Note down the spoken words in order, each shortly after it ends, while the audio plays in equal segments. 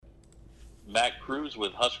Matt Kruse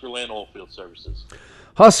with Huskerland Oilfield Services.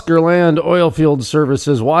 Huskerland Oilfield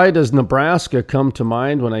Services. Why does Nebraska come to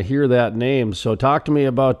mind when I hear that name? So, talk to me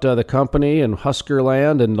about the company and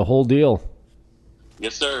Huskerland and the whole deal.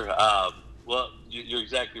 Yes, sir. Well, you're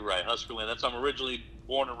exactly right. Huskerland. I'm originally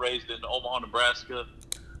born and raised in Omaha, Nebraska,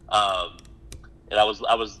 um, and I was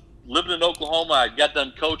living in Oklahoma. I got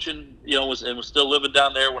done coaching, and was still living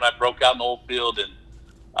down there when I broke out in the old field. And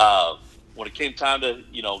uh, when it came time to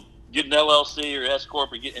get an LLC or S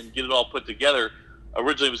corp and get it all put together,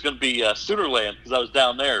 originally it was going to be Suitorland because I was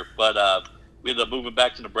down there, but we ended up moving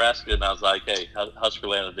back to Nebraska, and I was like, hey,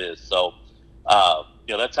 Huskerland it is. So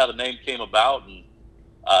that's how the name came about. And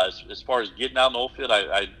as far as getting out in the old field,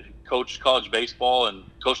 I coached college baseball and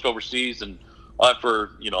coached overseas and all that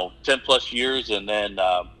for 10 plus years. And then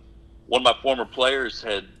one of my former players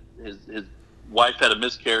had his wife had a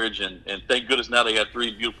miscarriage, and thank goodness now they got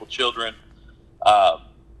three beautiful children.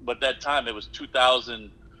 But that time it was 2000,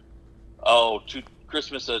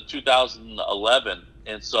 Christmas of 2011,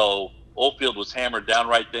 and so Oilfield was hammered down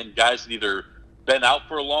right then. Guys had either been out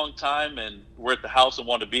for a long time and were at the house and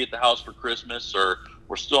wanted to be at the house for Christmas, or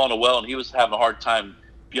were still on a well, and he was having a hard time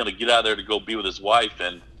being able to get out of there to go be with his wife.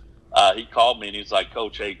 And he called me and he's like,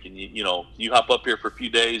 Coach, hey, can you hop up here for a few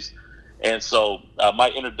days? And so my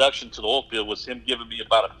introduction to the oil field was him giving me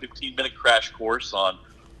about a 15-minute crash course on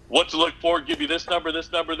what to look for, give you this number,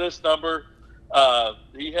 this number, this number.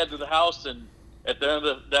 He headed to the house, and at the end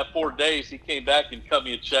of that 4 days, he came back and cut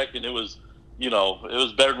me a check, and it was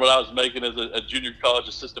better than what I was making as a junior college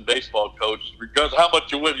assistant baseball coach. Because how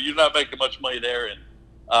much you win, you're not making much money there. And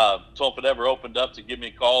so if it ever opened up to give me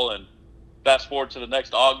a call, and fast forward to the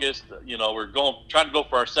next August, we're trying to go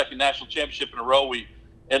for our second national championship in a row. We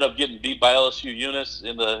end up getting beat by LSU Eunice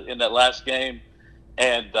in that last game,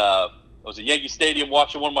 and I was at Yankee Stadium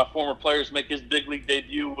watching one of my former players make his big league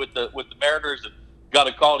debut with the Mariners, and got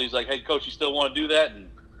a call. And he's like, "Hey, Coach, you still want to do that?" And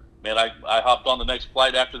man, I hopped on the next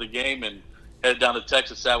flight after the game and headed down to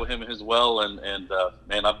Texas, sat with him as well, and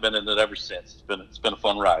man, I've been in it ever since. It's been a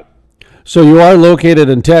fun ride. So, you are located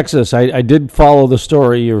in Texas. I did follow the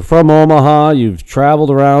story. You're from Omaha. You've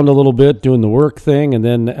traveled around a little bit doing the work thing, and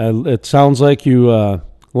then it sounds like you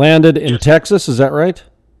landed in Yes. Texas. Is that right?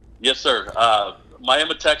 Yes, sir.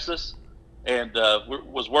 Miami, Texas, and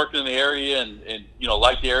was working in the area, and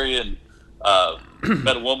liked the area, and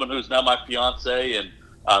met a woman who's now my fiance, and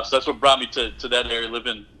so that's what brought me to that area.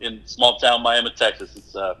 Living in small town Miami, Texas.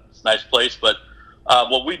 It's a nice place, but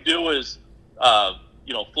what we do is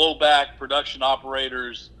flow back production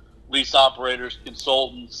operators, lease operators,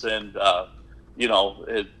 consultants, and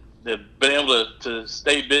they've been able to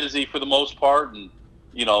stay busy for the most part, and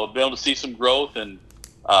been able to see some growth. And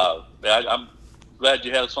I'm glad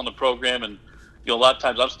you had us on the program. And a lot of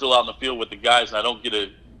times I'm still out in the field with the guys, and I don't get to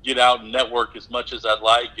get out and network as much as I'd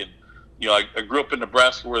like. And I grew up in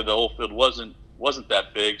Nebraska where the oil field wasn't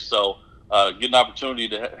that big, so get an opportunity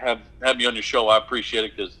to have me on your show, I appreciate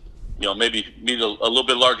it, because maybe meet a little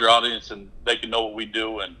bit larger audience, and they can know what we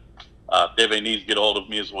do, and if they have any needs, get a hold of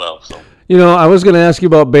me as well. So. I was going to ask you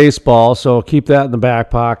about baseball, so keep that in the back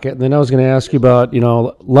pocket. And then I was going to ask you about,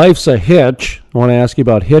 life's a hitch. I want to ask you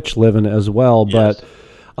about hitch living as well. Yes.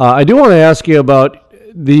 But I do want to ask you about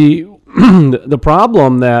the the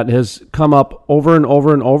problem that has come up over and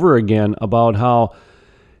over and over again about how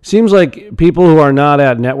it seems like people who are not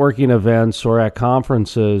at networking events or at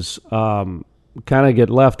conferences kind of get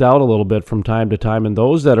left out a little bit from time to time, and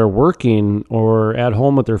those that are working or at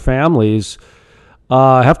home with their families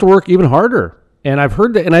have to work even harder. And I've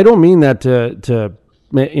heard that, and I don't mean that to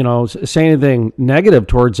say anything negative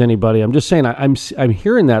towards anybody. I'm just saying I'm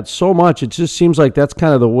hearing that so much. It just seems like that's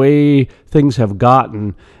kind of the way things have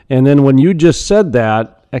gotten. And then when you just said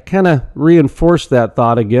that, it kind of reinforced that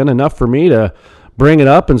thought again enough for me to bring it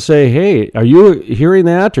up and say, hey, are you hearing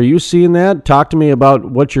that? Are you seeing that? Talk to me about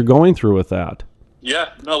what you're going through with that. Yeah,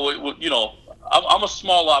 no, I'm a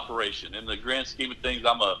small operation in the grand scheme of things.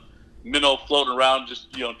 I'm a minnow floating around,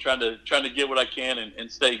 just trying to get what I can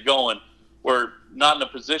and stay going. We're not in a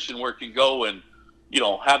position where it can go and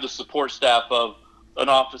have the support staff of an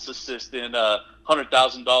office assistant,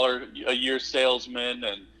 $100,000 a year salesman,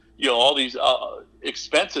 and all these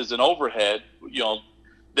expenses and overhead.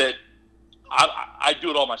 That I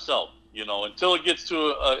do it all myself. Until it gets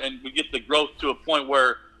to and we get the growth to a point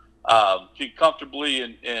where can comfortably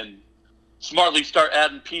and smartly start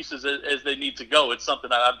adding pieces as they need to go. It's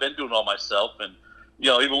something I've been doing all myself. And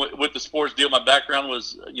even with the sports deal, my background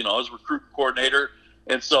was I was a recruit coordinator,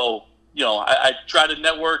 and so I try to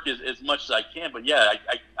network as much as I can. But yeah,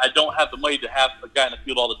 I don't have the money to have a guy in the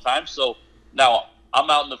field all the time. So now I'm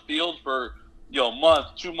out in the field for month,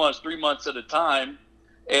 2 months, 3 months at a time,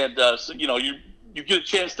 and so you get a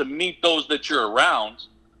chance to meet those that you're around.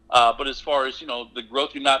 But as far as the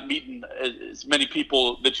growth, you're not meeting as many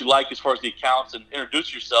people that you like as far as the accounts and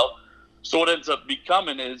introduce yourself. So what ends up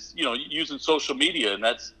becoming is using social media, and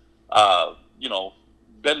that's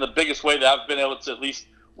been the biggest way that I've been able to, at least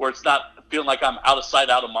where it's not feeling like I'm out of sight,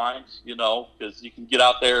 out of mind. Because you can get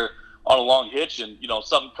out there on a long hitch, and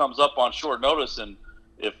something comes up on short notice, and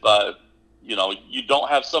if you don't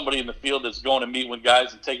have somebody in the field that's going to meet with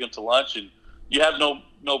guys and take them to lunch, and you have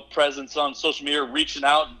no presence on social media, reaching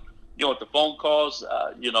out, with the phone calls,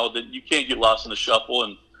 that you can't get lost in the shuffle.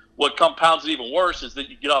 And what compounds it even worse is that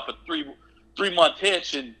you get off a three-month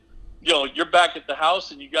hitch, and you're back at the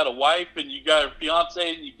house, and you got a wife, and you got a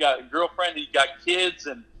fiance, and you got a girlfriend, and you got kids,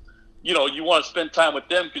 and you want to spend time with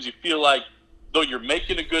them because you feel like though you're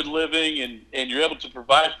making a good living and you're able to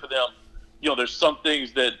provide for them, there's some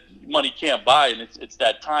things that money can't buy, and it's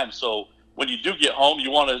that time. So when you do get home, you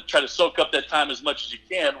want to try to soak up that time as much as you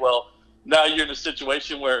can. Well, now you're in a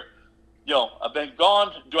situation where, I've been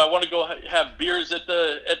gone. Do I want to go have beers at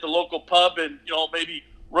the local pub and, maybe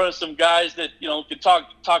run into some guys that, can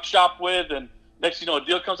talk shop with, and next, a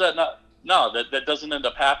deal comes out? No, that doesn't end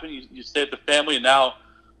up happening. You stay at the family, and now,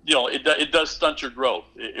 it does stunt your growth.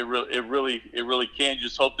 It really can. You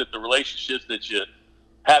just hope that the relationships that you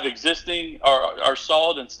have existing are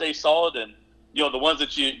solid and stay solid, and the ones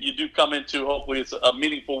that you do come into, hopefully it's a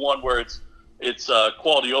meaningful one where it's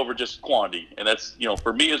quality over just quantity. And that's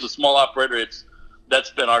for me as a small operator,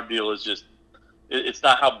 that's been our deal. Is just it's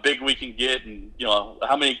not how big we can get, and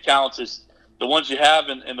how many accounts. Is the ones you have,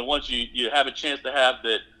 and the ones you have a chance to have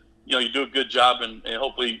that you do a good job, and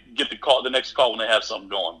hopefully get the next call when they have something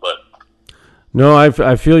going. But no,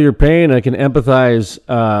 I feel your pain. I can empathize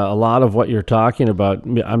a lot of what you're talking about.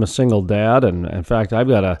 I'm a single dad, and in fact, I've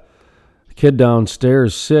got a kid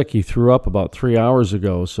downstairs sick. He threw up about 3 hours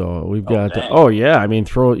ago, so we've got. A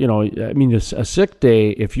sick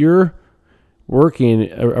day. If you're working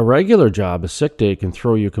a regular job, a sick day can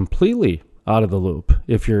throw you completely out of the loop.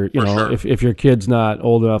 If you're, sure. if your kid's not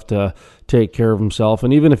old enough to take care of himself,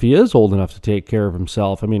 and even if he is old enough to take care of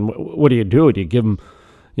himself, I mean, what do? Do you give him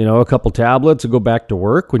a couple tablets and go back to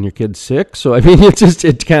work when your kid's sick? So, I mean, it's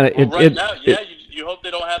kind of... you hope they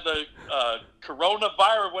don't have the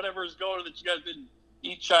coronavirus, whatever is going on, that you guys didn't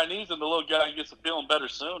eat Chinese, and the little guy gets to feeling better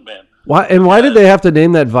soon, man. Why did they have to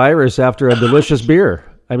name that virus after a delicious beer?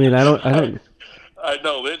 I mean, I don't... I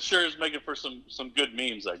know. It sure is making for some good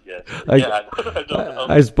memes, I guess.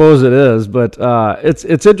 I suppose it is, but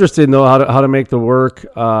it's interesting, though, how to make the work...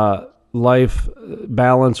 life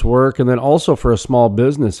balance work, and then also for a small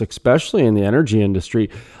business, especially in the energy industry.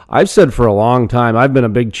 I've said for a long time, I've been a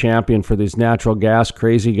big champion for these natural gas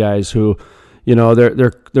crazy guys who,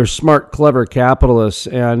 they're smart, clever capitalists,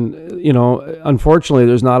 and unfortunately,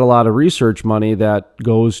 there's not a lot of research money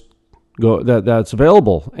that's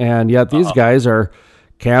available, and yet these guys are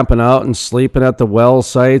camping out and sleeping at the well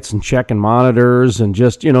sites and checking monitors and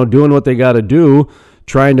just doing what they got to do,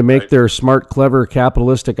 trying to make their smart, clever,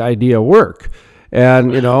 capitalistic idea work,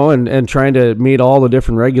 and and trying to meet all the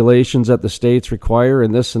different regulations that the states require,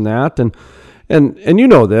 and this and that, and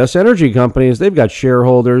this energy companies, they've got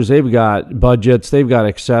shareholders, they've got budgets, they've got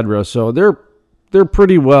et cetera, so they're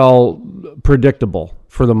pretty well predictable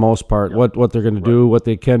for the most part. What they're going to do, what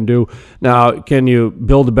they can do. Now, can you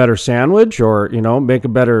build a better sandwich or make a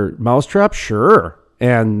better mousetrap? Sure.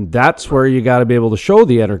 And that's where you got to be able to show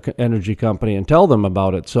the energy company and tell them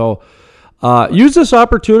about it. So use this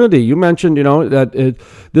opportunity. You mentioned, that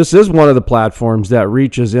this is one of the platforms that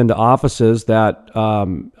reaches into offices that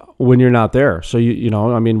when you're not there. So,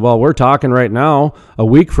 while we're talking right now, a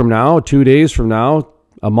week from now, 2 days from now,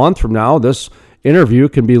 a month from now, this interview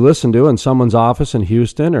can be listened to in someone's office in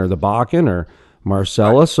Houston or the Bakken or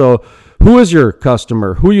Marcellus. Right. So who is your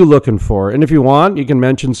customer? Who are you looking for? And if you want, you can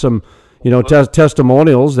mention some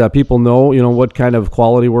testimonials that people know, what kind of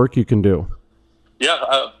quality work you can do.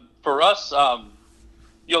 Yeah, for us, some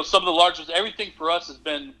of the largest, everything for us has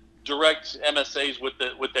been direct MSAs with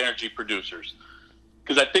the energy producers.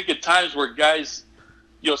 Because I think at times where guys,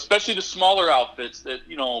 especially the smaller outfits that,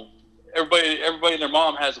 everybody and their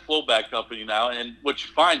mom has a flowback company now. And what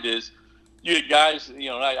you find is you get guys,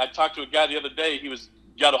 I talked to a guy the other day,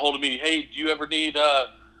 got a hold of me, hey, do you ever need,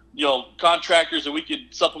 contractors that we could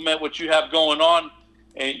supplement what you have going on?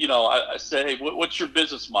 And, I said, hey, what's your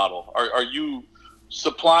business model? Are you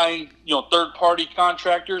supplying, third-party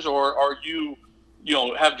contractors, or are you,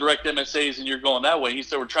 have direct MSAs and you're going that way? He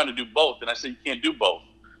said, we're trying to do both. And I said, you can't do both.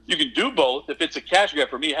 You can do both if it's a cash grab.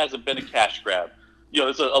 For me, it hasn't been a cash grab.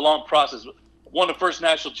 It's a long process. won the first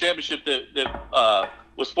national championship that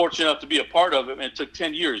was fortunate enough to be a part of it, and it took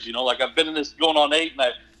 10 years. Like I've been in this going on 8,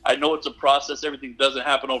 and I know it's a process. Everything doesn't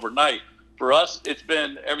happen overnight. For us, it's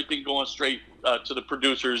been everything going straight to the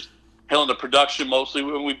producers, handling the production mostly.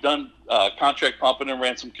 When we've done contract pumping and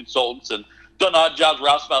ran some consultants and done odd jobs,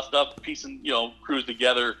 rouseabout stuff, piecing crews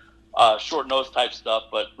together, short nose type stuff,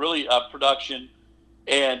 but really production.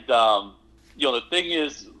 And the thing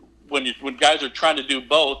is, when guys are trying to do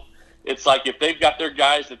both, it's like if they've got their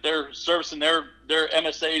guys that they're servicing their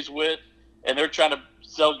MSAs with, and they're trying to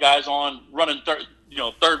sell guys on running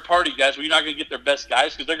third party guys, well, you're not going to get their best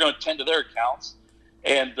guys because they're going to tend to their accounts.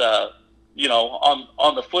 And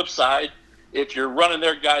on the flip side, if you're running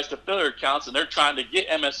their guys to fill their accounts and they're trying to get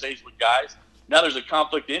MSAs with guys, now there's a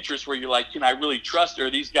conflict of interest where you're like, can I really trust her? Or are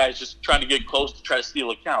these guys just trying to get close to try to steal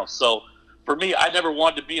accounts? So for me, I never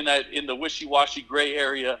wanted to be in the wishy-washy gray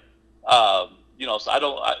area. So I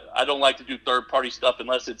don't like to do third-party stuff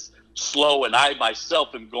unless it's slow and I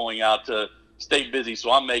myself am going out to stay busy.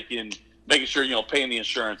 So I'm making sure, paying the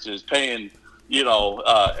insurances, paying,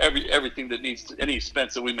 everything that needs any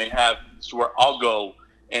expense that we may have, so where I'll go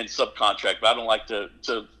and subcontract. But I don't like to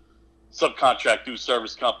subcontract through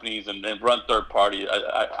service companies and run third party.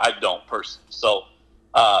 I don't personally. So,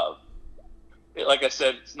 like I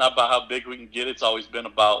said, it's not about how big we can get. It's always been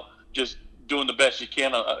about just doing the best you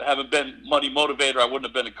can. I haven't been money motivator. I wouldn't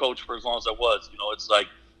have been a coach for as long as I was. It's like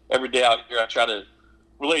every day out here I try to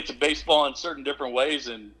relate to baseball in certain different ways,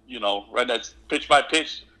 and right, that's pitch by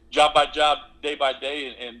pitch, job by job, day by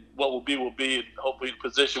day, and what will be, and hopefully in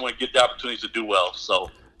position when I get the opportunities to do well.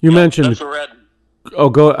 So you mentioned that's where we're at.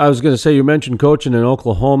 I was going to say, you mentioned coaching in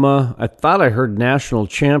Oklahoma. I thought I heard national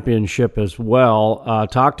championship as well.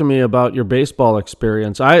 Talk to me about your baseball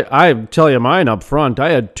experience. I tell you mine up front.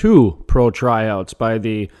 I had 2 pro tryouts by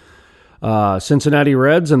the Cincinnati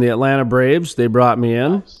Reds and the Atlanta Braves. They brought me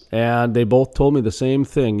in, and they both told me the same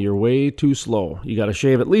thing. You're way too slow. You got to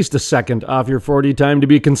shave at least a second off your 40 time to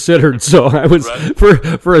be considered. So I was, right,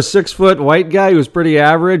 for a 6-foot white guy who was pretty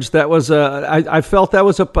average, that was I felt that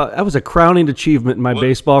was a crowning achievement in my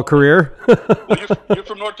baseball career. Well, you're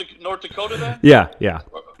from North Dakota then? Yeah.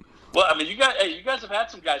 Well, I mean, you guys have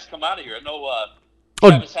had some guys come out of here. I know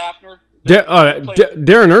Travis Hafner.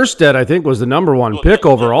 Darren Erstad, I think, was the number 1 pick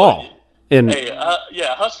overall.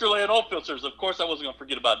 Huskerland Oilfield. Of course, I wasn't going to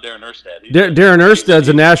forget about Darren Erstad. Darren Erstad's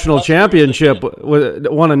a national championship.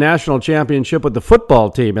 Won a national championship with the football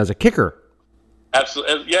team as a kicker.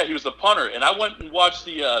 Absolutely, yeah. He was the punter, and I went and watched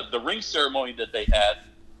the ring ceremony that they had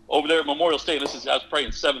over there at Memorial Stadium. I was probably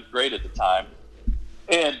in 7th grade at the time,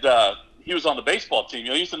 and he was on the baseball team.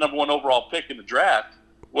 He's the number 1 overall pick in the draft.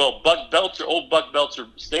 Well, old Buck Belcher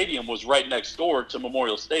Stadium was right next door to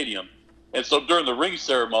Memorial Stadium, and so during the ring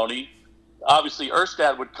ceremony, obviously,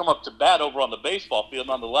 Erstad would come up to bat over on the baseball field,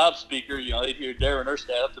 and on the loudspeaker, they'd hear Darren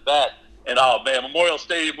Erstad up to bat. And, oh, man, Memorial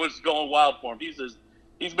Stadium was going wild for him.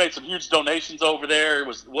 He's made some huge donations over there.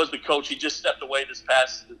 Was the coach. He just stepped away this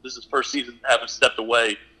is his first season having stepped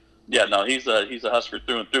away. Yeah, no, he's a Husker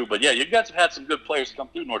through and through. But, yeah, you guys have had some good players come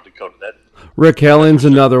through North Dakota. Rick Helling's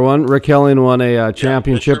another one. Rick Helling won a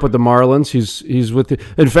championship with the Marlins. He's with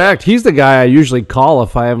in fact, he's the guy I usually call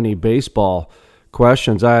if I have any baseball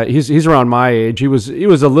questions. He's around my age. He was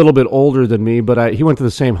a little bit older than me, but he went to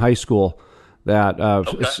the same high school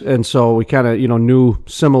and so we kind of knew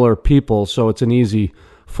similar people. So it's an easy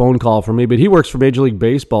phone call for me. But he works for Major League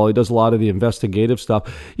Baseball. He does a lot of the investigative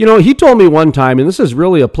stuff. He told me one time, and this is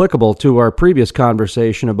really applicable to our previous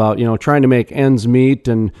conversation about trying to make ends meet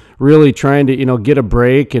and really trying to get a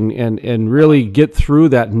break and really get through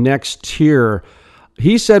that next tier.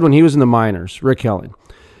 He said when he was in the minors, Rick Helling,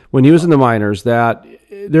 when he was in the minors, that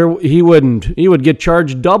he would get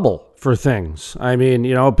charged double for things. I mean,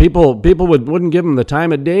 people wouldn't give him the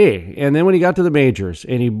time of day. And then when he got to the majors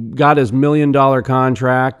and he got his $1 million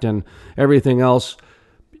contract and everything else,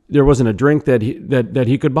 there wasn't a drink that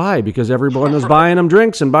he could buy because everyone was buying him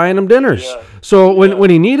drinks and buying him dinners. Yeah. So when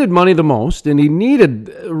he needed money the most and he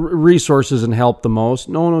needed resources and help the most,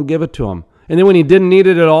 no one would give it to him. And then when he didn't need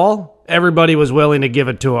it at all, everybody was willing to give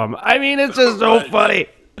it to him. I mean, it's just so funny.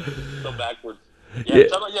 So backwards. Yeah,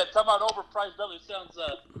 talking about overpriced stuff.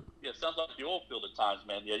 It sounds like the Oilfield at times,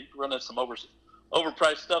 man. Yeah, you can run into some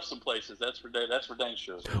overpriced stuff some places. That's for dang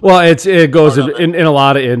sure. Well, it goes in a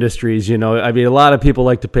lot of industries, I mean, a lot of people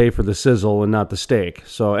like to pay for the sizzle and not the steak.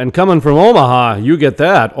 So, and coming from Omaha, you get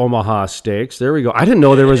that Omaha steaks. There we go. I didn't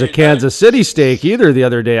know there was a Kansas City steak either the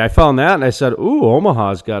other day. I found that and I said, "Ooh,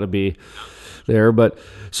 Omaha's got to be there." But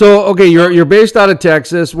so, okay, you're based out of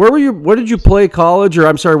Texas. Where did you play college, or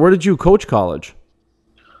I'm sorry, where did you coach college?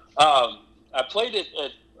 I played at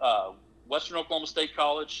Western Oklahoma State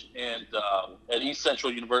College and at East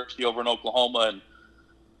Central University over in Oklahoma. And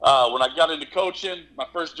when I got into coaching, my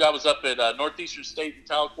first job was up at Northeastern State in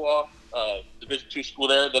Tahlequah, Division II school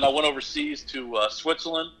there. Then I went overseas to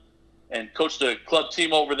Switzerland and coached a club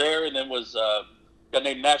team over there, and then got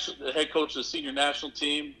named the head coach of the senior national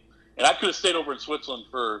team. And I could have stayed over in Switzerland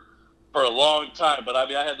for a long time, but I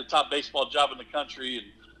mean, I had the top baseball job in the country, and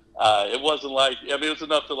it wasn't like, I mean, it was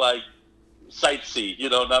enough to like sightsee,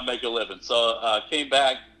 not make a living. So came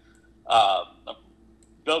back,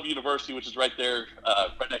 Bellevue University, which is right there,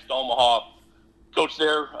 right next to Omaha. Coached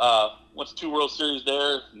there, went to 2 World Series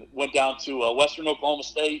there, went down to Western Oklahoma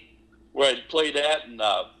State, where I played at, and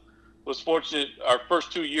was fortunate. Our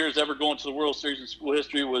first 2 years ever going to the World Series in school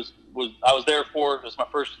history was I was there for. It was my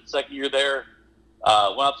first and second year there.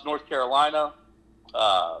 Went out to North Carolina.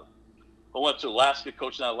 I went to Alaska,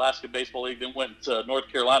 coaching at Alaska Baseball League. Then went to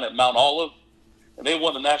North Carolina at Mount Olive, and they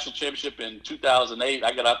won the national championship in 2008.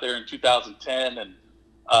 I got out there in 2010, and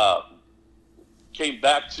came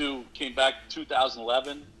back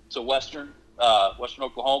 2011 to Western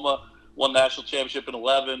Oklahoma. Won national championship in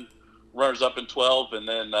 11, runners up in 12, and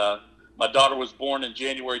then my daughter was born in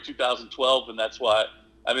January 2012, and that's why.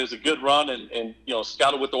 I mean, it was a good run, and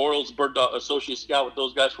scouted with the Orioles, bird dog, associate scout with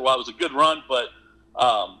those guys for a while. It was a good run, but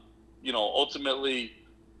ultimately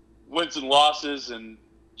wins and losses and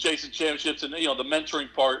chasing championships, and the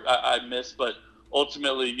mentoring part I missed, but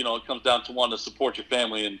ultimately it comes down to wanting to support your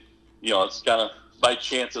family, and it's kind of by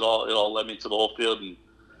chance it all led me to the Oilfield, and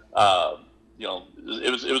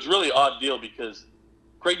it was really an odd deal because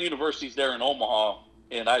Creighton University's there in Omaha,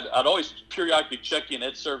 and I'd always periodically check in.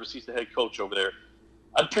 Ed Service, he's the head coach over there.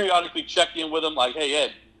 I'd periodically check in with him, like, hey,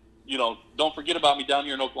 Ed, don't forget about me down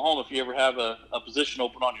here in Oklahoma if you ever have a position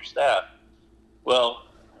open on your staff. Well,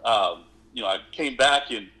 I came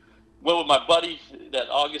back and went with my buddy that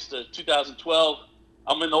August of 2012.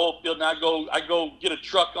 I'm in the Oilfield, and I go get a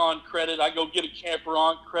truck on credit. I go get a camper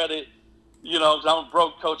on credit. 'Cause I'm a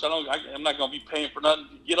broke coach. I'm not going to be paying for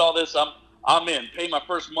nothing. Get all this. I'm in. Pay my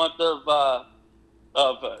first month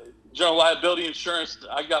of general liability insurance.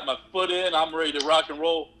 I got my foot in. I'm ready to rock and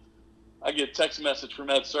roll. I get a text message from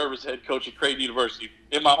Ed Service, head coach at Creighton University,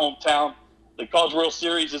 in my hometown. The College World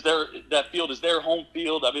Series is there. That field is their home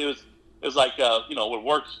field. I mean, it was like it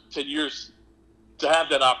worked 10 years to have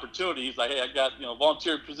that opportunity. He's like, hey, I got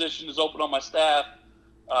volunteer position is open on my staff.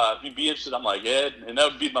 If you'd be interested, I'm like, Ed, and that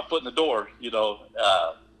would be my foot in the door.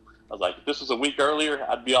 I was like, if this was a week earlier,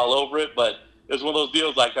 I'd be all over it, but. It was one of those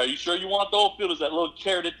deals like, are you sure you want the Oilfield? Is that little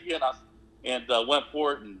carrot at the end? And went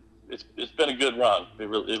for it, and it's been a good run. It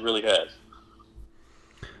really has.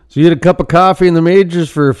 So you had a cup of coffee in the majors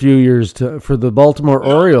for a few years for the Baltimore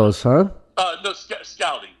Orioles, huh? No,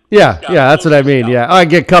 scouting. Yeah, that's what I mean. Scouting. Yeah, I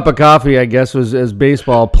get cup of coffee, I guess, was as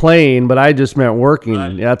baseball playing, but I just meant working.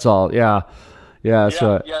 Right. That's all. Yeah.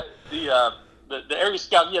 So the area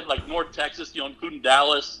scout, he had like North Texas, including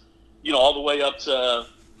Dallas, all the way up to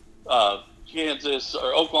Kansas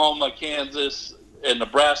or Oklahoma, Kansas, and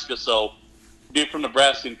Nebraska. So being from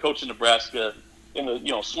Nebraska and coaching Nebraska in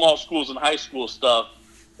the small schools and high school stuff,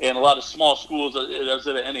 and a lot of small schools as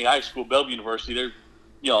at any high school, Bellevue University, they're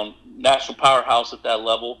national powerhouse at that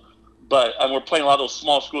level. But we're playing a lot of those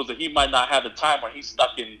small schools that he might not have the time when he's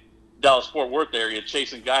stuck in Dallas-Fort Worth area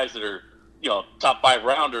chasing guys that are top 5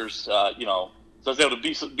 rounders. So I was able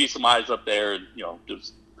to be some eyes up there, and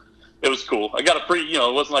it was cool. I got a free,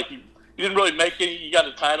 it wasn't like you didn't really make any. You got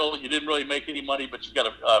a title, you didn't really make any money, but you got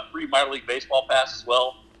a free minor league baseball pass as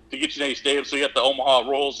well to get you to any stadium. So you got the Omaha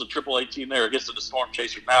Royals, the AAA team there. I guess the Storm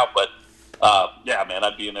Chasers now, but yeah, man,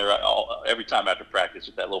 I'd be in there every time after practice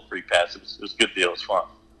with that little free pass. It was a good deal. It was fun.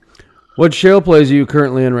 What shale plays are you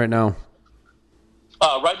currently in right now?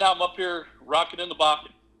 Right now, I'm up here rocking in the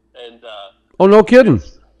Bakken, and oh, no kidding.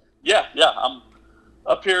 Yeah, I'm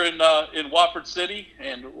up here in Wofford City,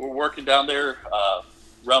 and we're working down there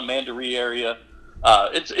around Mandaree area.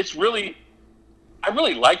 It's really, I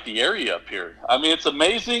really like the area up here. I mean, it's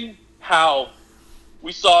amazing how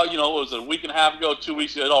we saw, it was a week and a half ago, 2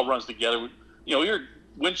 weeks ago, it all runs together. Your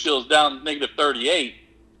wind chill's down negative 38,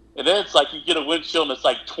 and then it's like you get a wind chill and it's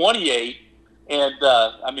like 28, and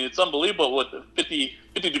I mean, it's unbelievable what the 50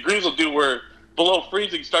 degrees will do, where below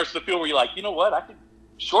freezing starts to feel where you're like, you know what, I could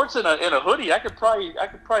shorts and a hoodie, I could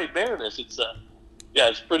probably bear this. It's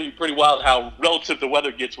it's pretty wild how relative the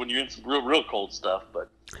weather gets when you're in some real cold stuff. But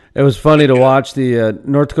it was funny to watch the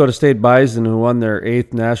North Dakota State Bison, who won their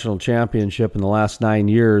 8th national championship in the last 9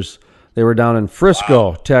 years. They were down in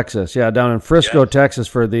Frisco, Texas. Yeah, down in Frisco, Texas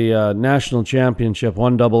for the national championship,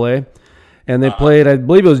 1AA. And they played, I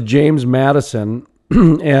believe it was James Madison,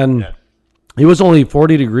 and It was only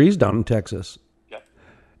 40 degrees down in Texas. Yeah.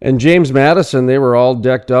 And James Madison, they were all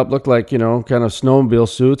decked up, looked like, kind of snowmobile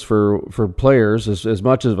suits for players, as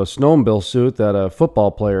much as a snowmobile suit that a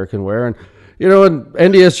football player can wear. And, and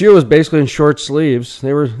NDSU was basically in short sleeves.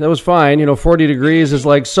 That was fine. 40 degrees is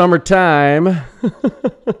like summertime.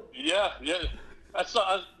 Yeah. I saw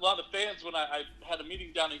a lot of fans when I had a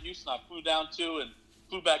meeting down in Houston. I flew down to and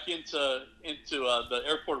flew back into the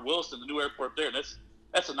airport Wilson, the new airport there. And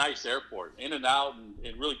that's a nice airport, in and out,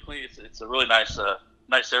 and really clean. It's a really nice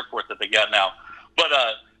airport that they got now. But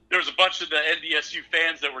there was a bunch of the NDSU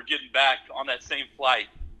fans that were getting back on that same flight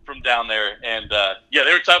from down there, and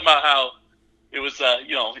they were talking about how it was.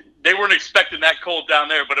 They weren't expecting that cold down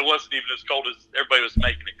there, but it wasn't even as cold as everybody was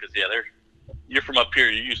making it. Because you're from up here,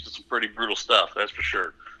 you're used to some pretty brutal stuff, that's for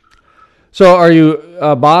sure. So, are you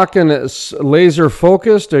Bakken laser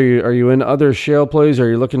focused? Are you in other shale plays? Are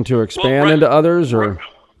you looking to expand into others? Or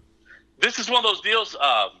this is one of those deals.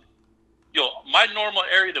 My normal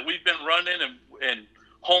area that we've been running and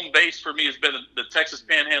home base for me has been the Texas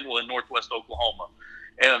Panhandle in northwest Oklahoma,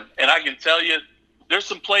 and I can tell you, there's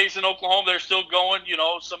some plays in Oklahoma that are still going.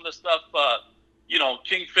 Some of the stuff,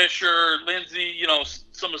 Kingfisher, Lindsay,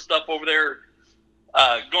 some of the stuff over there.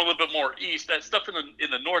 Going a little bit more east, that stuff in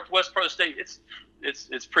the northwest part of the state,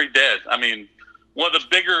 it's pretty dead. I mean, one of the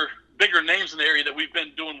bigger names in the area that we've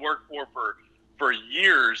been doing work for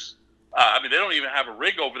years. They don't even have a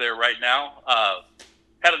rig over there right now.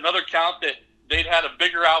 Had another count that they'd had a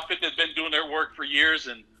bigger outfit that'd been doing their work for years,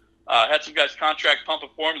 and had some guys contract pumping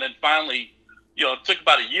for them. And then finally, it took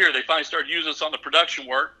about a year. They finally started using us on the production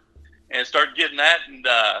work and started getting that, and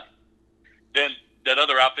then that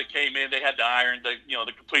other outfit came in. They had to iron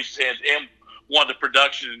the completion hands and wanted the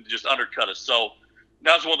production and just undercut us. So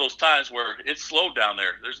now it's one of those times where it's slowed down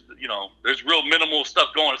there. There's real minimal stuff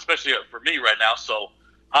going, especially for me right now. So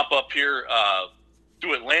hop up here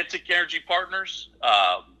through Atlantic Energy Partners,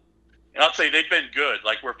 and I'll tell you, they've been good.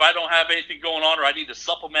 Like, where if I don't have anything going on or I need to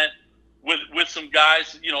supplement with some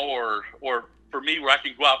guys, or for me where I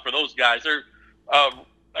can go out for those guys, they're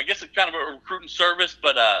I guess it's kind of a recruiting service,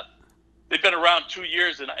 but they've been around 2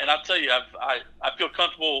 years, and I'll tell you, I feel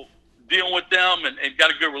comfortable dealing with them and got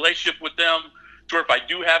a good relationship with them, to where if I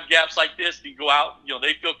do have gaps like this, you go out,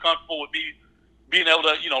 they feel comfortable with me being able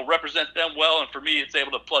to, represent them well, and for me, it's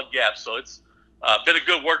able to plug gaps. So it's been a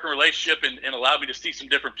good working relationship and allowed me to see some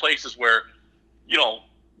different places where,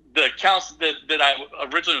 the accounts that I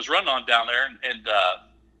originally was running on down there, and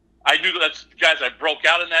I knew that's the guys I broke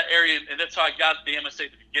out in that area, and that's how I got the MSA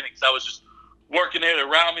at the beginning, because I was just working it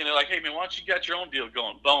around me, and they're like, "Hey man, why don't you get your own deal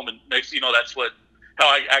going?" Boom, and next thing you know, that's how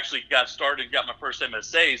I actually got started and got my first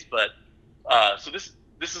MSAs. But so this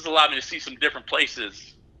has allowed me to see some different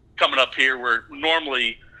places coming up here, where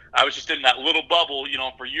normally I was just in that little bubble,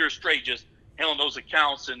 for years straight, just handling those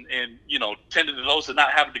accounts and tending to those and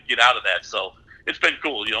not having to get out of that. So it's been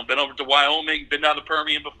cool. Been over to Wyoming, been down to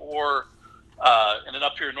Permian before, and then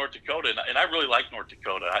up here in North Dakota, and I really like North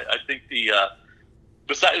Dakota. I think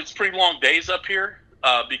besides, it's pretty long days up here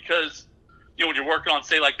because when you're working on,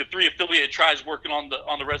 say, like the 3 affiliate tribes working on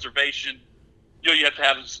the reservation, you have to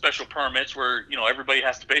have special permits where everybody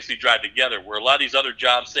has to basically drive together. Where a lot of these other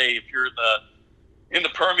jobs, say if you're in the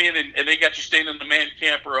Permian and they got you staying in the man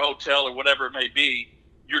camp or a hotel or whatever it may be,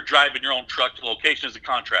 you're driving your own truck to location as a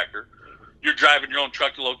contractor. You're driving your own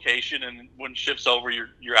truck to location, and when shift's over,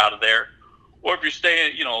 you're out of there. Or if you're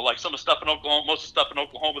staying, like some of the stuff in Oklahoma, most of the stuff in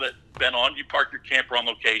Oklahoma that's been on, you park your camper on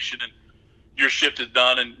location and your shift is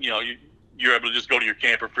done, and, you're able to just go to your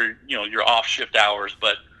camper for, your off shift hours.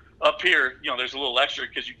 But up here, there's a little extra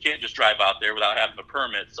because you can't just drive out there without having a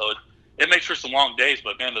permit. So it makes for some long days,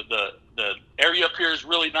 but man, the area up here is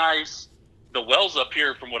really nice. The wells up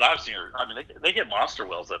here, from what I've seen, they get monster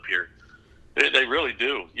wells up here. They really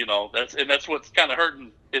do. That's what's kind of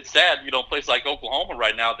hurting. It's sad, a place like Oklahoma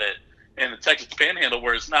right now and the Texas Panhandle,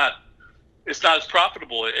 where it's not as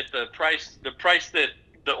profitable at the price that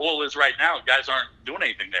the oil is right now. Guys aren't doing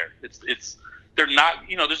anything there. They're not.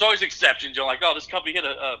 There's always exceptions. You're like, oh, this company hit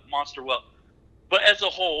a monster well, but as a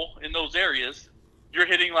whole, in those areas, you're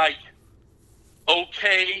hitting like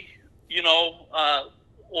okay,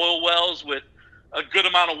 oil wells with a good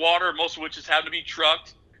amount of water, most of which is having to be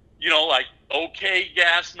trucked. Like okay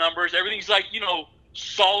gas numbers. Everything's like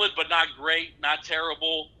solid but not great, not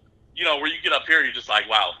terrible. Where you get up here, you're just like,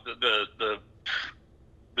 wow, the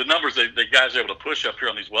numbers that the guys are able to push up here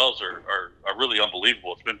on these wells are really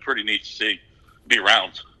unbelievable. It's been pretty neat to be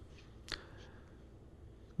around.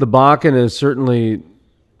 The Bakken has certainly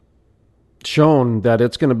shown that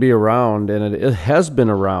it's going to be around, and it has been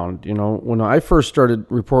around. When I first started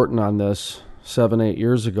reporting on this 7-8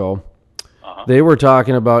 years ago, They were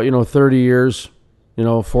talking about, 30 years,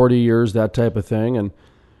 40 years, that type of thing. And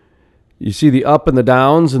you see the up and the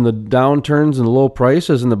downs and the downturns and the low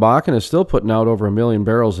prices, and the Bakken is still putting out over 1 million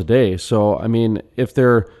barrels a day. So, I mean, if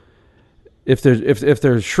they're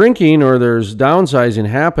shrinking or there's downsizing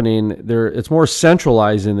happening, it's more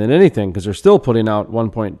centralizing than anything, because they're still putting out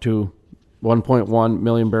 1.2, 1.1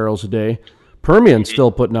 million barrels a day. Permian's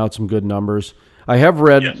still putting out some good numbers. I have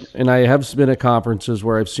read, and I have been at conferences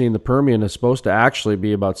where I've seen the Permian is supposed to actually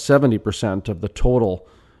be about 70% of the total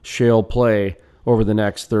shale play over the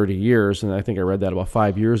next 30 years, and I think I read that about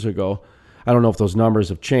 5 years ago. I don't know if those numbers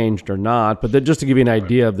have changed or not, but just to give you an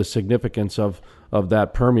idea of the significance of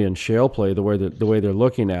that Permian shale play, the way they're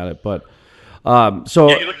looking at it. But go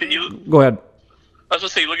ahead. I was going to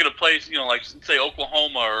say, look at a place, like say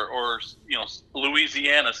Oklahoma or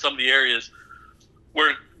Louisiana, some of the areas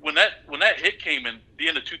where when that hit came in the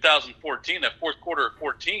end of 2014, that fourth quarter of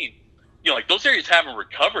 14, like those areas haven't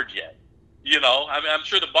recovered yet. I mean, I'm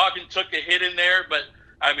sure the Bakken took a hit in there, but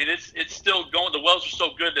I mean, it's still going. The wells are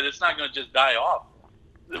so good that it's not going to just die off,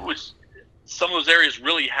 which some of those areas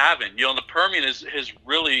really haven't. And the Permian is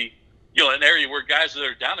really, an area where guys that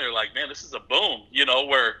are down there are like, man, this is a boom.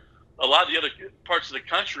 Where a lot of the other parts of the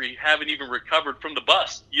country haven't even recovered from the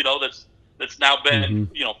bust. That's now been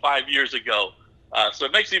 5 years ago. So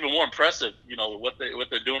it makes it even more impressive. What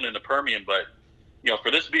they're doing in the Permian, but.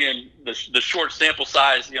 For this being the short sample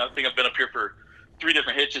size, I think I've been up here for 3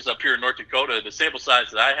 different hitches up here in North Dakota. The sample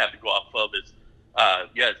size that I have to go off of is,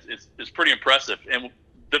 it's pretty impressive. And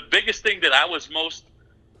the biggest thing that I was most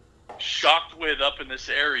shocked with up in this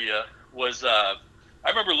area was, I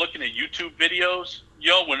remember looking at YouTube videos,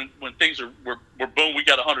 when things were boom, we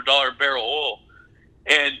got $100 barrel oil,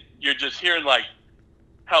 and you're just hearing like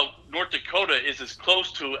how North Dakota is as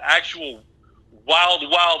close to actual wild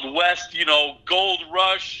west, gold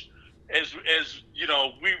rush as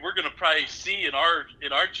we're going to probably see in our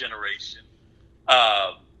generation.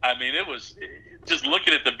 I mean, it was just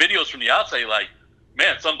looking at the videos from the outside, like,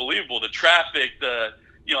 man, it's unbelievable. The traffic, the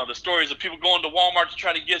stories of people going to Walmart to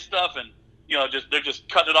try to get stuff, and they're just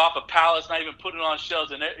cutting it off of pallets, not even putting it on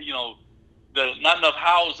shelves, and not enough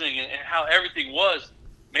housing, and how everything was.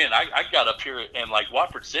 Man, I got up here and like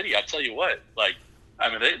Watford City, I tell you what, like. I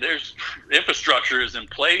mean, there's infrastructure is in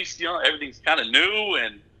place. Everything's kind of new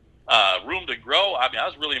and room to grow. I mean, I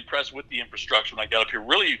was really impressed with the infrastructure when I got up here.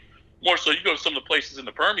 Really, more so, you go to some of the places in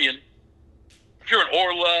the Permian. If you're in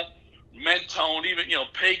Orla, Mentone, even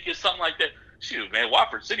Pecos, something like that. Shoot, man,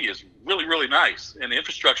 Watford City is really, really nice, and the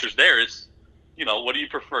infrastructure's there. It's what do you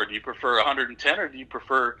prefer? Do you prefer 110 or do you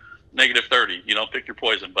prefer negative 30? Pick your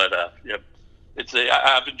poison. But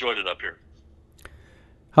I've enjoyed it up here.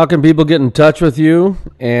 How can people get in touch with you,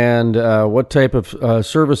 and what type of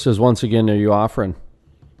services, once again, are you offering?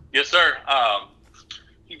 Yes, sir.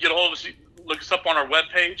 You can get a hold of us. Look us up on our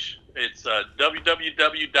webpage. It's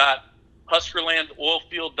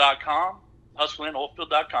www.huskerlandoilfield.com,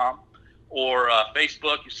 huskerlandoilfield.com, or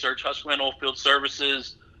Facebook. You search Huskerland Oilfield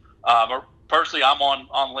Services. Or personally, I'm on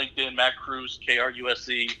LinkedIn, Matt Kruse,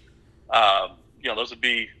 Kruse. Those would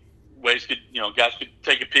be ways guys could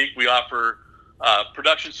take a peek. We offer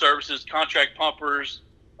production services, contract pumpers,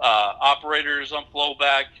 operators on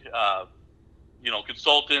flowback,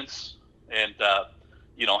 consultants, and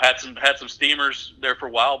had some steamers there for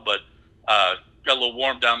a while, but got a little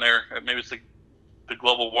warm down there. Maybe it's the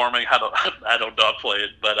global warming. I don't dogplay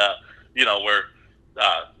it, but where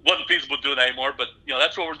wasn't feasible doing that anymore. But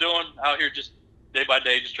that's what we're doing out here, just day by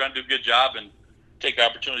day, just trying to do a good job and take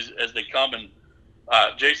opportunities as they come. And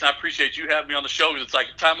Jason, I appreciate you having me on the show, because it's like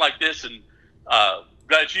a time like this, and glad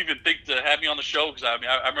that you even think to have me on the show, because I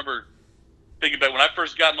remember thinking back when I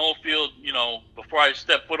first got in Oilfield, before I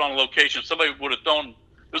stepped foot on a location, somebody would have thrown, it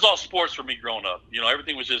was all sports for me growing up.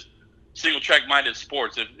 Everything was just single track minded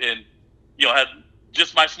sports, and had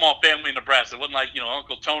just my small family in Nebraska. It wasn't like,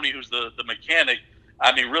 Uncle Tony, who's the mechanic.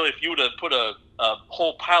 I mean, really, if you would have put a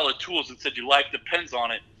whole pile of tools and said your life depends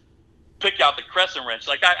on it, pick out the crescent wrench.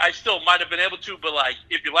 Like, I still might have been able to, but like,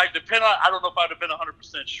 if your life depended on it, I don't know if I'd have been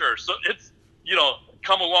 100% sure. So it's,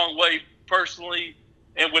 come a long way personally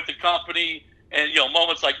and with the company, and,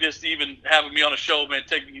 moments like this, even having me on a show, man,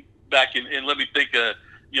 take me back and let me think,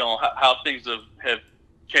 how things have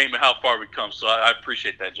came and how far we've come. So I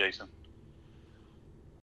appreciate that, Jason.